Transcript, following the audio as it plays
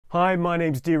Hi, my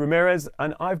name's D.Ramirez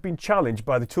and I've been challenged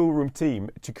by the Toolroom team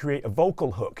to create a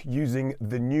vocal hook using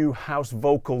the new House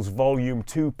Vocals Volume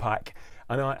 2 pack,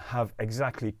 and I have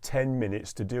exactly 10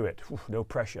 minutes to do it. No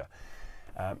pressure.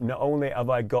 Not only have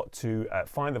I got to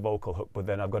find the vocal hook, but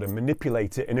then I've got to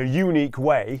manipulate it in a unique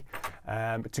way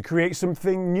to create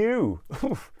something new.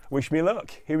 Wish me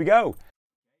luck. Here we go.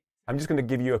 I'm just going to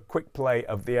give you a quick play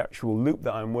of the actual loop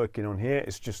that I'm working on here.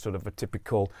 It's just sort of a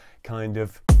typical kind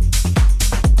of...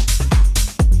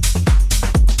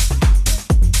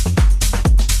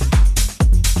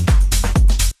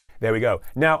 There we go.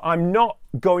 Now, I'm not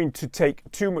going to pay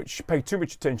too much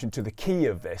attention to the key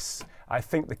of this. I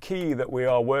think the key that we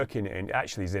are working in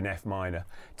actually is in F minor,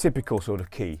 typical sort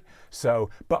of key. So,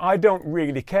 but I don't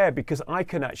really care because I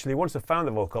can actually, once I've found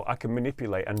the vocal, I can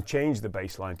manipulate and change the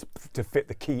bass line to fit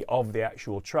the key of the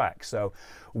actual track. So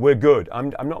we're good.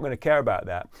 I'm not going to care about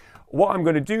that. What I'm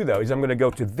going to do though is I'm going to go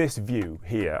to this view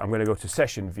here. I'm going to go to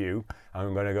session view.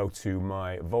 I'm going to go to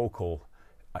my vocal.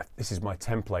 This is my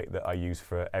template that I use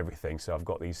for everything, so I've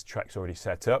got these tracks already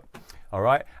set up. All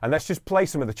right, and let's just play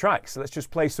some of the tracks. Let's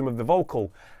just play some of the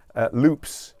vocal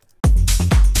loops.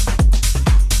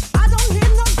 I don't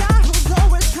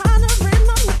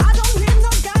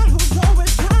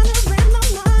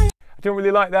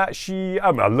really like that.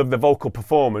 I love the vocal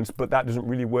performance, but that doesn't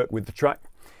really work with the track.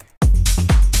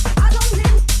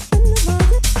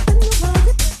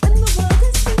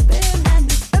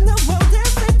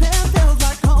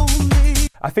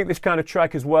 I think this kind of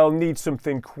track as well needs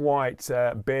something quite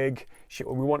big. We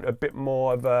want a bit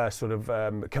more of a sort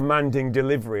of commanding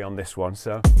delivery on this one.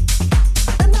 So.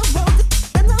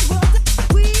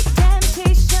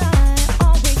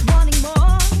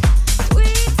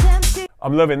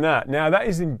 I'm loving that. Now that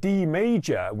is in D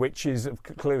major, which is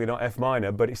clearly not F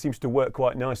minor, but it seems to work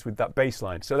quite nice with that bass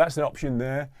line. So that's an option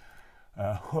there.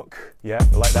 Hook, yeah,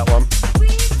 I like that one.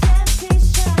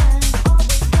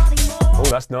 Oh,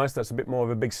 that's nice. That's a bit more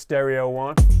of a big stereo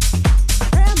one.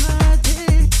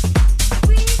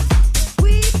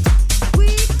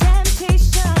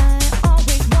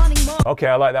 Okay,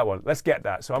 I like that one. Let's get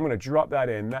that. So I'm going to drop that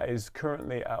in. That is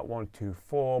currently at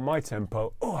 124. My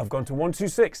tempo. Oh, I've gone to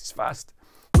 126. It's fast.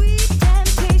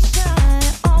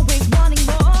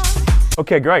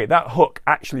 Okay, great. That hook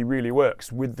actually really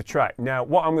works with the track. Now,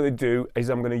 what I'm going to do is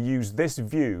I'm going to use this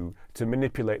view to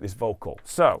manipulate this vocal.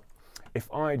 So if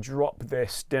I drop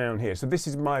this down here, so this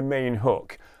is my main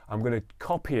hook, I'm going to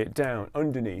copy it down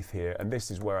underneath here, and this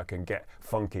is where I can get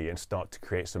funky and start to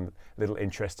create some little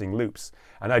interesting loops.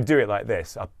 And I do it like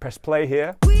this. I press play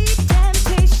here.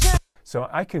 So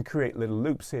I can create little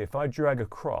loops here. If I drag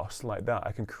across like that,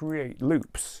 I can create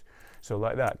loops. So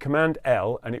like that, Command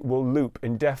L, and it will loop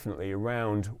indefinitely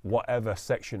around whatever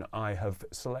section I have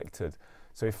selected.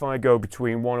 So if I go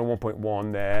between 1 and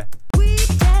 1.1 there.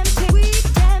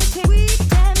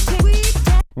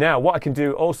 Now what I can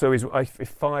do also is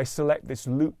if I select this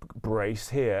loop brace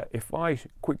here, if I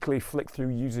quickly flick through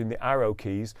using the arrow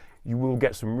keys, you will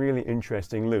get some really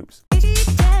interesting loops.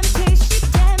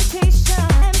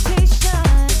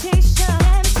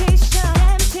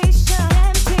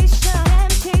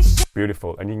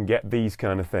 Beautiful, and you can get these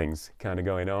kind of things kind of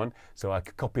going on. So I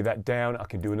could copy that down, I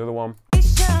can do another one.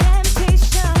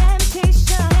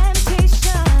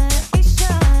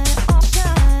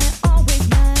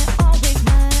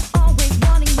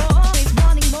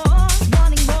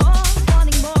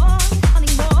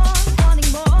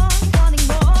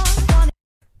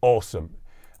 Awesome.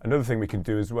 Another thing we can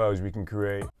do as well is we can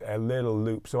create a little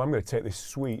loop. So I'm going to take this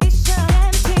suite.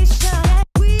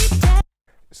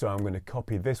 So I'm going to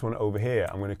copy this one over here.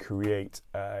 I'm going to create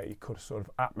a sort of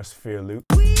atmosphere loop.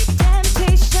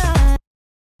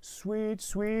 Sweet,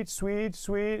 sweet, sweet,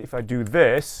 sweet. If I do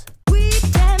this.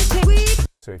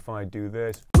 So if I do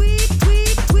this.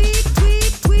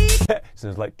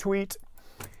 Sounds like tweet.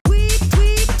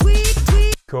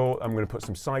 Cool. I'm going to put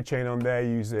some sidechain on there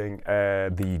using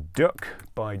the Duck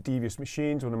by Devious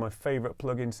Machines, one of my favorite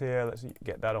plugins here. Let's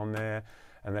get that on there,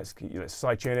 and let's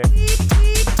sidechain it.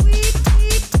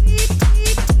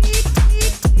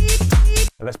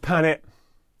 And let's pan it.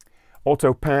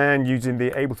 Auto pan using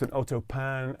the Ableton Auto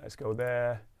Pan. Let's go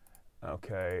there.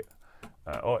 Okay.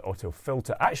 Auto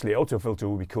filter. Actually, auto filter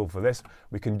will be cool for this.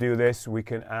 We can do this. We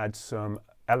can add some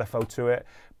LFO to it.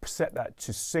 Set that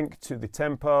to sync to the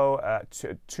tempo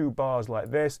to 2 bars like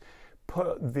this.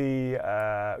 Put the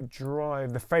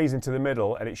drive, the phase into the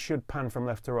middle, and it should pan from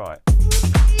left to right.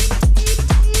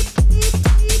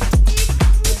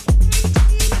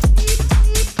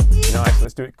 Nice.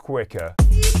 Let's do it quicker.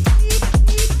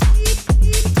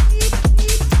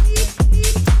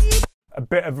 A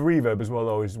bit of reverb as well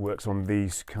always works on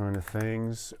these kind of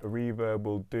things. A reverb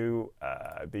will do.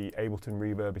 The Ableton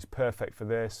reverb is perfect for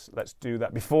this. Let's do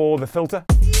that before the filter.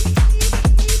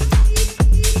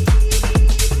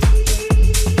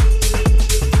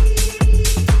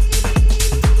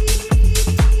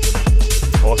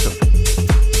 Awesome.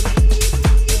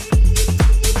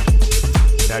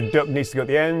 Now duck needs to go at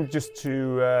the end just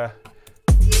to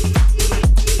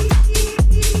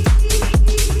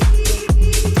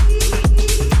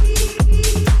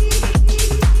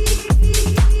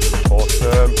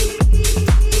awesome.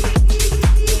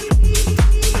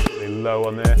 Really low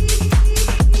on there.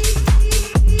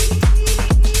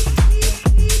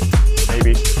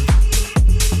 Maybe.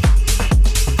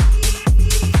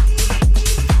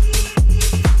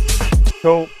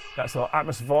 Cool, that's our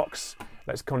Atmos Vox.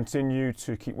 Let's continue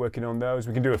to keep working on those.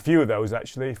 We can do a few of those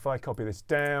actually. If I copy this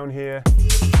down here,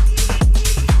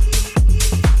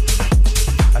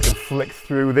 I can flick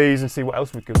through these and see what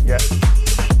else we could get.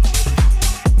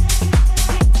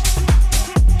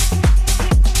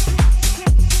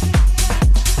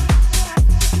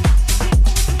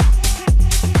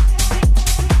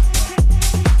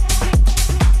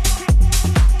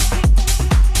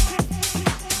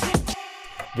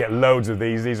 Get loads of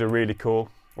these. These are really cool.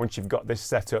 Once you've got this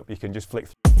set up, you can just flick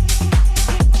through.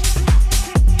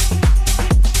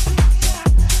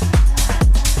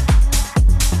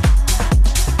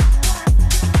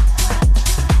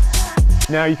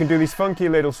 Now you can do these funky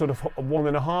little sort of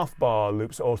 1.5 bar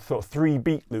loops or sort of 3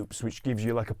 beat loops, which gives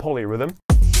you like a polyrhythm.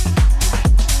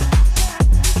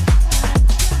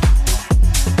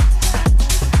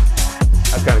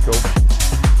 That's kind of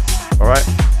cool. All right.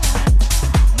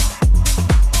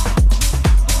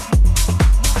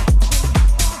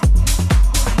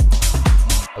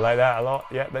 I like that a lot.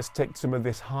 Yeah, let's take some of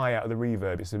this high out of the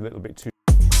reverb. It's a little bit too...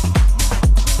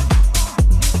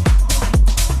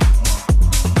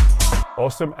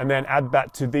 Awesome, and then add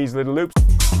that to these little loops.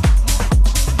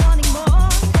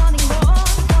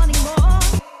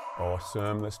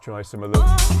 Awesome, let's try some of those.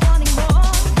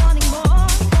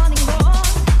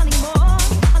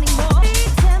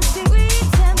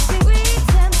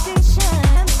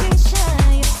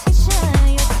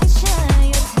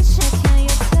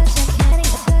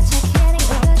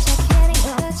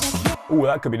 Ooh,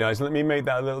 that could be nice. Let me make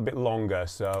that a little bit longer,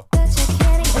 so.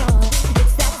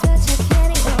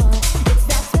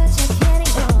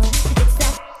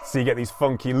 So you get these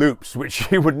funky loops, which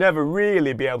you would never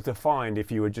really be able to find if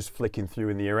you were just flicking through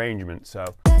in the arrangement, so.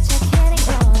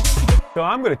 So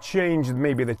I'm going to change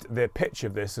maybe the pitch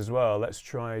of this as well. Let's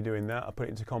try doing that. I'll put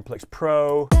it into Complex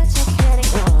Pro.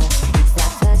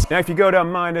 Now if you go down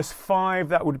 -5,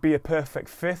 that would be a perfect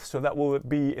fifth, so that will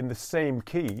be in the same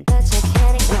key.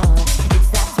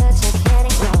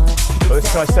 So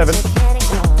let's try 7.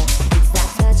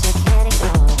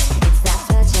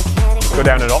 Go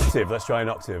down an octave, let's try an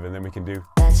octave, and then we can do.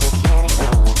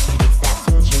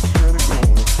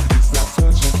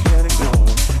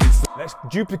 Let's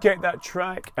duplicate that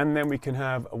track, and then we can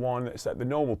have one that's at the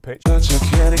normal pitch. That's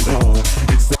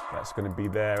going to be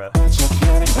there.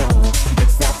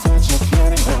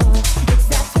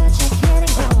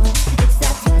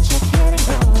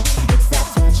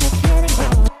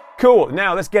 Cool,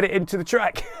 now let's get it into the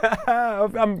track.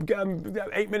 I'm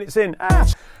 8 minutes in.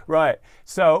 Right,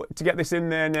 so to get this in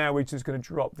there now, we're just going to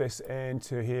drop this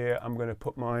into here. I'm going to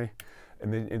put my,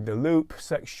 in the loop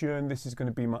section, this is going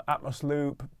to be my Atmos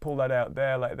loop. Pull that out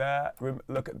there like that.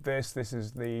 Look at this, this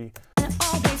is the...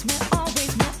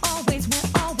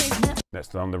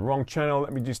 That's on the wrong channel.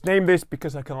 Let me just name this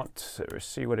because I can't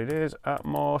see what it is.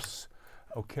 Atmos,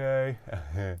 okay.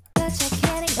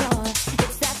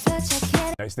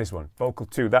 It's this one, vocal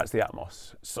 2, that's the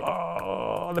Atmos.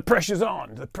 So the pressure's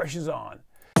on, the pressure's on.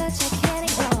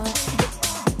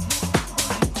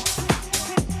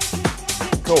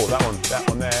 Cool, that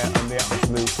one there, and the Atmos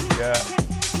loop, yeah.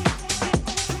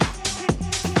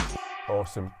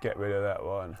 Awesome, get rid of that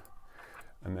one.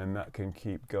 And then that can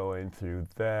keep going through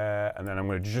there. And then I'm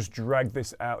going to just drag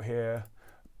this out here,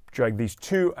 drag these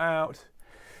 2 out.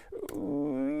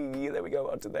 Ooh, there we go,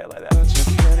 onto there like that.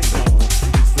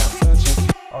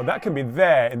 Oh, that can be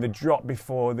there in the drop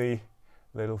before the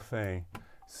little thing.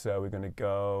 So we're going to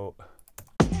go.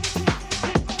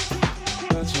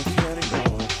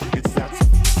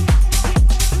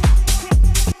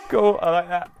 Cool, I like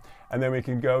that. And then we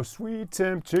can go Sweet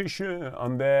Temptation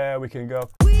on there. We can go.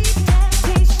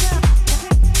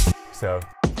 So.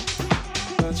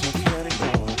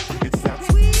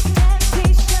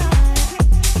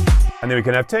 And then we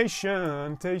can have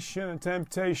Tation, Tation,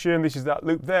 Temptation. This is that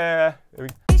loop there.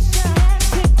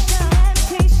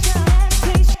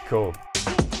 Cool.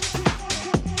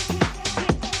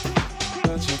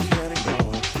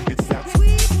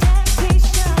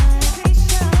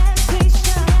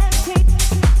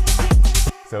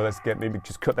 So let's maybe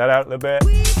just cut that out a little bit.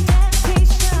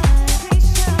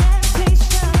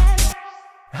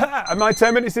 And my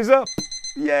 10 minutes is up.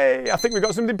 Yay, I think we've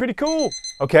got something pretty cool.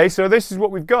 Okay, so this is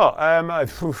what we've got.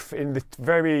 In the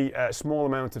very small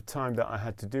amount of time that I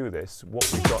had to do this, what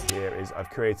we've got here is I've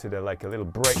created a little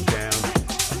breakdown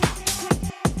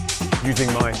using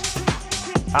my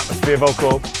atmosphere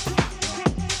vocal.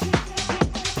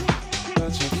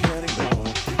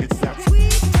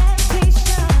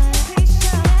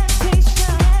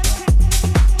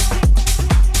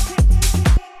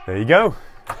 There you go.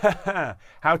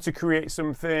 How to create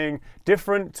something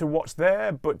different to what's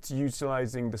there, but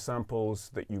utilizing the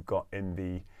samples that you've got in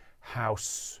the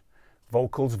House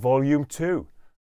Vocals Volume 2.